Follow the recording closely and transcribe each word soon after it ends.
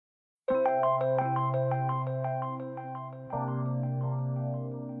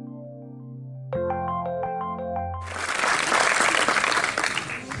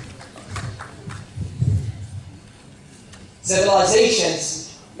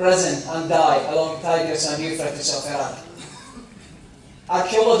civilizations present and die along Tigris and Euphrates of Iraq.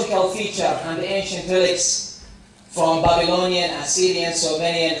 Archaeological feature and the ancient relics from Babylonian, Assyrian,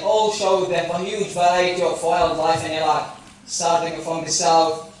 Sumerian all show the huge variety of wildlife in Iraq, starting from the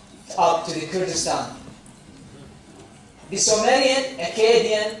south up to the Kurdistan. The Sumerian,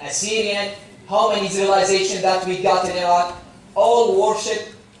 Akkadian, Assyrian, how many civilizations that we got in Iraq, all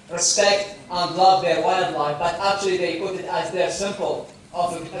worship, respect, and love their wildlife, but actually they put it as their symbol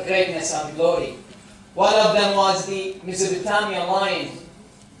of greatness and glory. One of them was the Mesopotamian lion,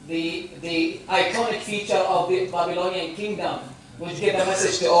 the iconic feature of the Babylonian kingdom, which gave a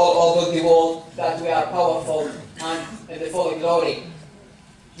message to all over the world that we are powerful and in the full glory.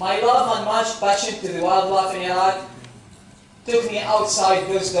 My love and much passion to the wildlife in Iraq took me outside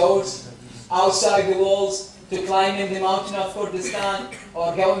those doors, outside the walls, to climbing the mountain of Kurdistan,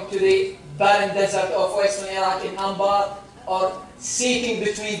 or going to the barren desert of western Iraq in Anbar, or seeking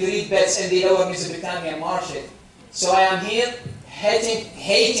between the reed beds in the lower Mesopotamian marshes. So I am here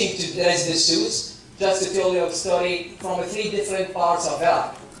hating to dress the suits, just to tell you a story from 3 different parts of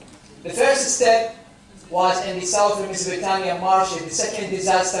Iraq. The first step was in the southern Mesopotamian marshes. The second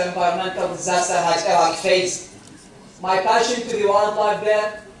environmental disaster has Iraq faced. My passion to the wildlife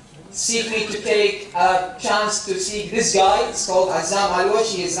there seek me to take a chance to seek this guy. It's called Azam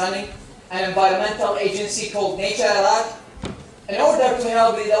Alwash. He is running an environmental agency called Nature Iraq. In order to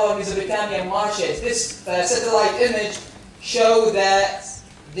help the lower Mesopotamian marshes, this satellite image shows the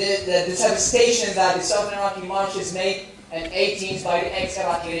devastation that the southern Iraqi marshes made in 18s by the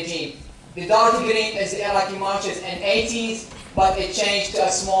ex-Iraqi regime. The dark green is the Iraqi marshes in 80s, but it changed to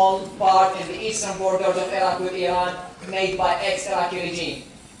a small part in the eastern borders of Iraq with Iran, made by ex-Iraqi regime.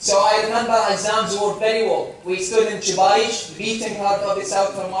 So I remember Azam's word very well. We stood in Chibaish, the beating heart of the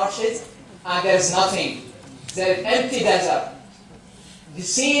southern marshes, and there's nothing. There's an empty desert. The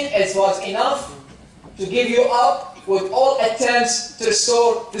scene was enough to give you up with all attempts to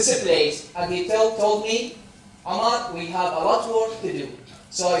restore this place. And he told me, Omar, we have a lot of work to do.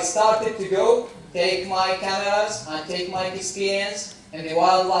 So I started to go, take my cameras and take my experience in the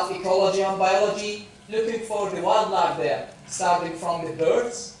wildlife ecology and biology, looking for the wildlife there, starting from the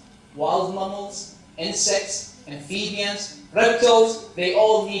birds, wild mammals, insects, amphibians, reptiles. They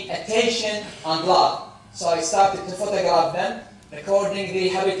all need attention and love. So I started to photograph them, recording the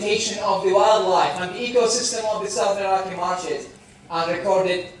habitation of the wildlife and the ecosystem of the southern Iraqi marshes, and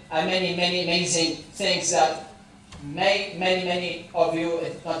recorded many amazing things that many of you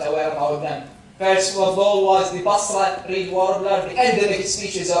are not aware about them. First of all was the Basra reed warbler, the endemic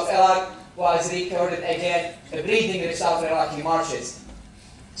species of Iraq, was recorded again, breeding in the southern Iraqi marshes.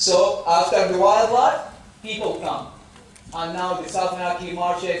 So after the wildlife, people come. And now the southern Iraqi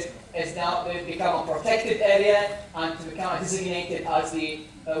marshes is now become a protected area and to become designated as the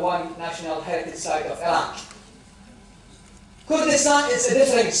one national heritage site of Iraq. Kurdistan is a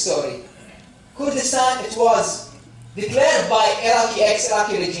different story. Kurdistan, it was declared by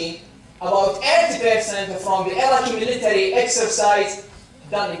ex-Iraqi regime, about 80% from the Iraqi military exercise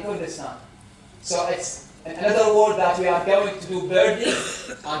done in Kurdistan. So it's another word that we are going to do birding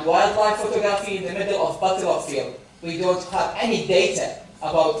and wildlife photography in the middle of battlefield. We don't have any data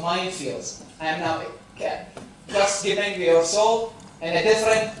about minefields. I am now just giving your soul in a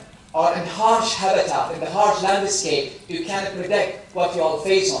different or in harsh habitat, in the harsh landscape. You can't predict what you will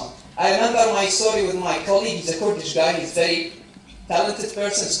face on. I remember my story with my colleague. He's a Kurdish guy. He's a very talented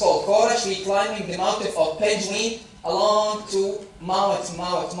person. It's called Korash. We climbing the mountain of Penguin along to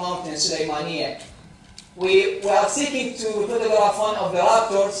Mountain Suleymaniye. We are seeking to photograph one of the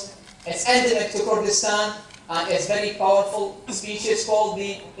raptors. It's endemic to Kurdistan, and it's very powerful species called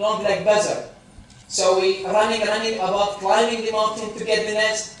the long-legged buzzard. So we running about climbing the mountain to get the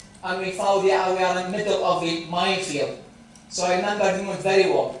nest, and we found we are in the middle of the minefield. So I remember the moment very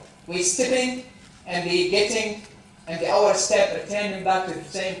well. We stepping and we getting and our step returning back to the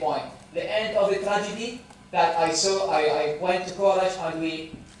same point. The end of the tragedy that I saw, I went to college and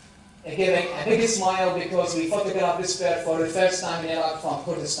we giving a big smile because we photographed this bird for the first time in Iraq from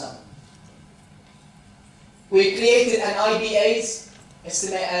Kurdistan. We created an IBAs. It's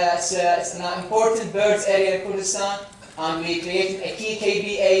an important birds area in Kurdistan, and we created a key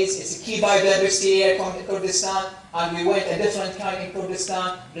KBAs. It's a key biodiversity area in Kurdistan, and we went a different kind in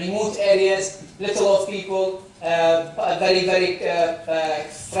Kurdistan, remote areas, little of people, very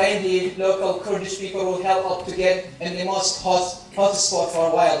friendly local Kurdish people will help up to get in the most hot spot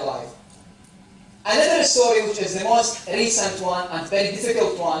for wildlife. Another story, which is the most recent one and very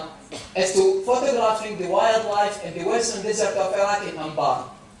difficult one, is to photographing the wildlife in the western desert of Iraq in Anbar.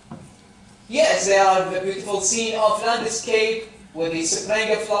 Yes, they are the beautiful scene of landscape with the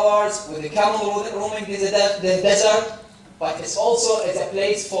spring flowers, with the camel roaming the desert, but it's also a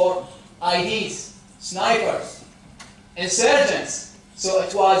place for IDs, snipers, insurgents. So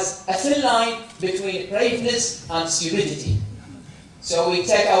it was a thin line between braveness and stupidity. So we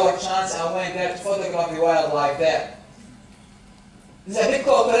take our chance and went there to photograph the wildlife there. There's a big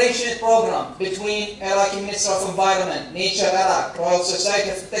cooperation program between Iraqi Ministry of Environment, Nature Iraq, Royal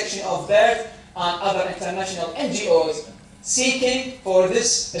Society for Protection of Birds, and other international NGOs seeking for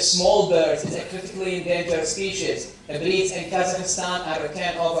this small bird. It's a critically endangered species. It breeds in Kazakhstan and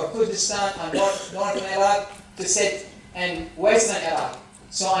return over Kurdistan and northern Iraq to sit in western Iraq.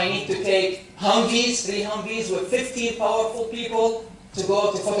 So I need to take Humvees, 3 Humvees with 15 powerful people to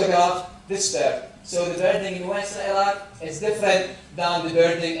go to photograph this bird. So the birding in western Iraq is different than the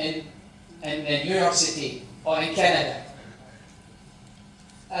birding in New York City or in Canada.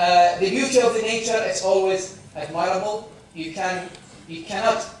 The beauty of the nature is always admirable. You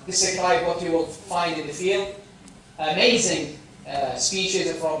cannot describe what you will find in the field. Amazing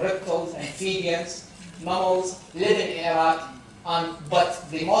species from reptiles, amphibians, mammals living in Iraq. But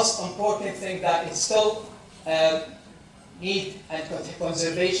the most important thing that is still need and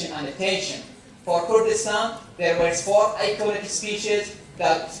conservation and attention. For Kurdistan, there were 4 iconic species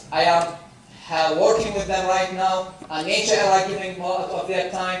that I am working with them right now, and Nature Iraq giving part of their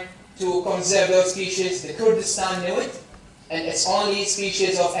time to conserve those species. The Kurdistan Newt, and it's only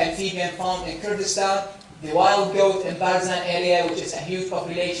species of amphibian found in Kurdistan. The wild goat in Barzan area, which is a huge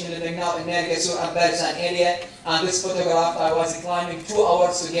population living now in Nergasur and Barzan area. And this photograph, I was climbing 2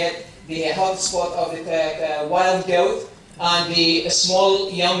 hours to get the hot spot of the wild goat. And the small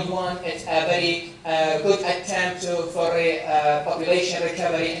young one, it's a very good attempt for a population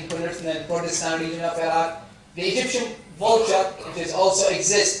recovery in Kurdistan region of Iraq. The Egyptian vulture, which also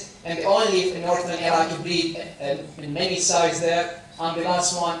exists, and only in northern Iraq breed in many sizes there. And the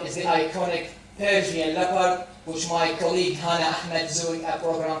last one is the iconic Persian leopard, which my colleague Hana Ahmed is doing a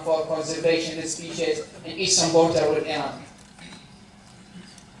program for conservation of species in eastern border with Iran.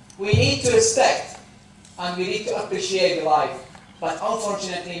 We need to respect and we need to appreciate the life, but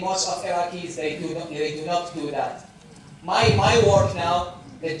unfortunately most of Iraqis, they do not do that. My work now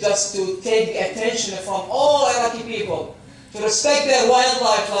is just to take the attention from all Iraqi people to respect their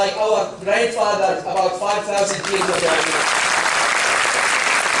wildlife like our grandfathers about 5,000 years ago.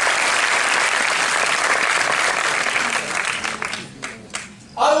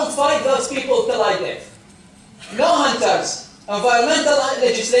 I will fight those people till I die. No hunters. Environmental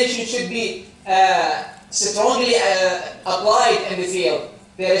legislation should be strongly applied in the field.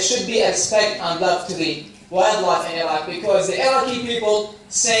 There should be a respect and love to the wildlife in Iraq, because the Iraqi people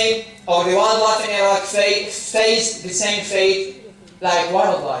or the wildlife in Iraq face the same fate like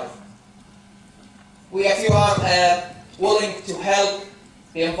wildlife. If you are willing to help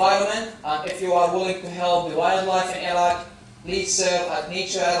the environment, and if you are willing to help the wildlife in Iraq, please serve at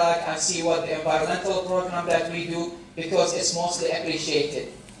Nature Iraq and see what the environmental program that we do, because it's mostly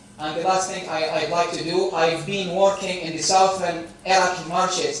appreciated. And the last thing I'd like to do, I've been working in the southern Iraqi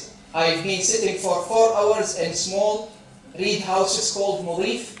marshes. I've been sitting for 4 hours in small reed houses called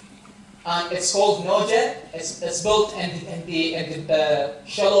Mulif, and it's called Noja. It's built in the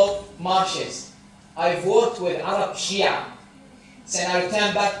shallow marshes. I've worked with Arab Shia. Then I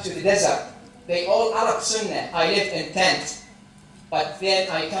returned back to the desert. They all Arab Sunnah. I lived in tent. But then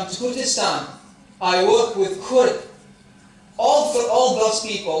I come to Kurdistan. I work with Kurd. All those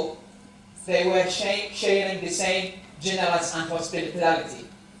people, they were sharing the same generous and hospitality.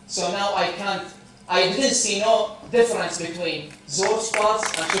 So now I didn't see no difference between those spots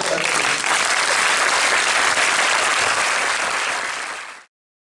and Kurdistan.